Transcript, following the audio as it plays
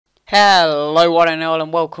Hello one and all,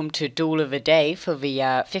 and welcome to Duel of the Day for the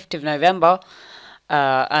 5th of November.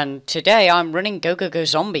 And today I'm running Gogogo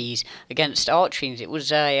Zombies against Archfiends. It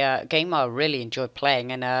was a game I really enjoyed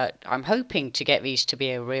playing, and I'm hoping to get these to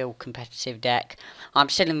be a real competitive deck. I'm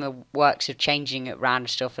still in the works of changing it around and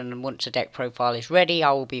stuff, and once the deck profile is ready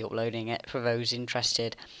I will be uploading it for those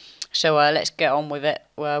interested. So let's get on with it.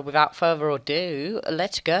 Without further ado,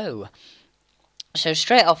 let's go. So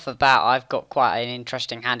straight off the bat, I've got quite an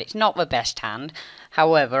interesting hand. It's not the best hand,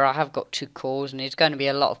 however, I have got two cores, and there's going to be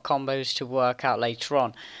a lot of combos to work out later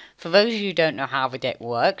on. For those of you who don't know how the deck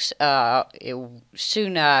works, it will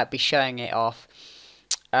soon be showing it off,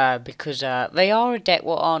 because they are a deck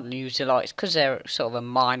what aren't utilized, because they're sort of a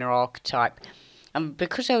minor archetype. And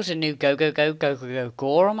because there was a new Gogogo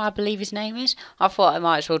Gorham, I believe his name is, I thought I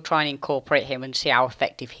might as well try and incorporate him and see how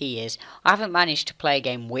effective he is. I haven't managed to play a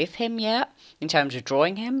game with him yet, in terms of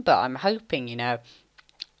drawing him, but I'm hoping, you know,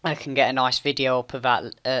 I can get a nice video up of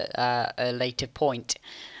that at a later point,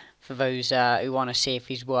 for those who want to see if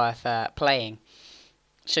he's worth playing.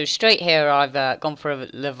 So straight here I've gone for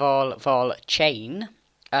the Vol chain,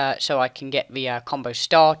 so I can get the combo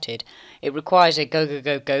started. It requires a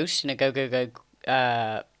Gogogo Ghost and a Gogogo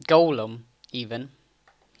Golem, even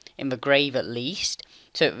in the grave at least,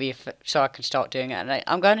 so I can start doing it. And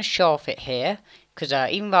I'm going to show off it here, because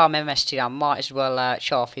even though I'm MST, I might as well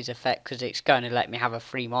show off his effect, because it's going to let me have a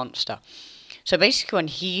free monster. So basically, when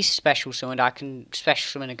he's special summoned, I can special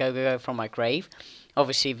summon a Gogogo from my grave,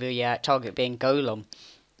 obviously the target being Golem,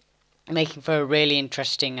 making for a really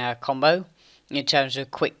interesting combo in terms of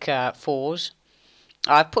quick fours.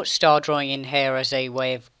 I've put star drawing in here as a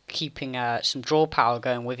way of keeping some draw power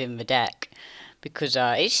going within the deck, because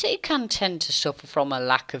it can tend to suffer from a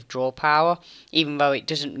lack of draw power, even though it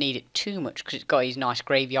doesn't need it too much, because it's got these nice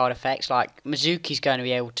graveyard effects. Like Mizuki's going to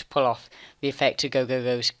be able to pull off the effect of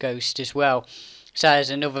Gogogo's Ghost as well, so there's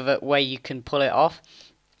another way you can pull it off.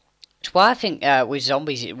 That's why I think with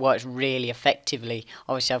zombies it works really effectively.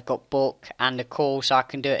 Obviously I've got book and a call, so I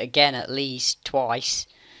can do it again at least twice,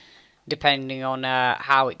 depending on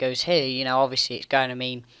how it goes here. You know, obviously it's going to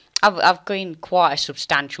mean I've gained quite a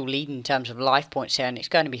substantial lead in terms of life points here, and it's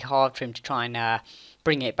going to be hard for him to try and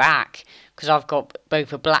bring it back, because I've got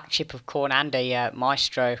both a Black Ship of Corn and a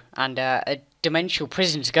Maestro, and a Dimensional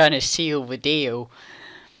Prison's going to seal the deal.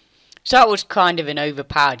 So that was kind of an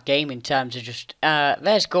overpowered game in terms of just,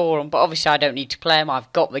 there's Gorham, but obviously I don't need to play him.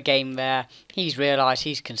 I've got the game there. He's realised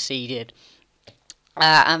he's conceded.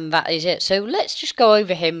 And that is it. So let's just go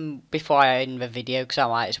over him before I end the video, because I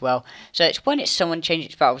might as well. So it's when it's summoned, change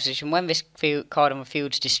its battle position. When this card on the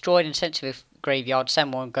field is destroyed and sent to the graveyard,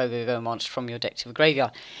 send one Gogogo monster from your deck to the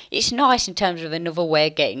graveyard. It's nice in terms of another way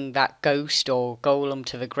of getting that ghost or golem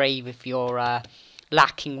to the grave if you're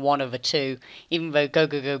lacking one of the two. Even though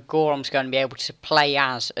Gogogo Gorham's going to be able to play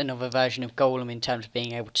as another version of Golem in terms of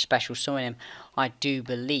being able to special summon him, I do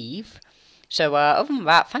believe. So other than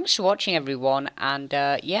that, thanks for watching everyone, and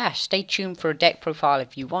yeah, stay tuned for a deck profile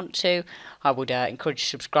if you want to. I would encourage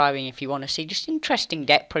subscribing if you want to see just interesting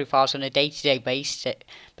deck profiles on a day-to-day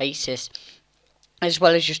basis, as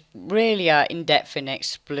well as just really in-depth and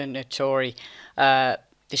explanatory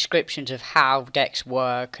descriptions of how decks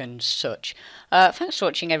work and such. Thanks for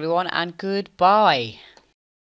watching everyone, and goodbye.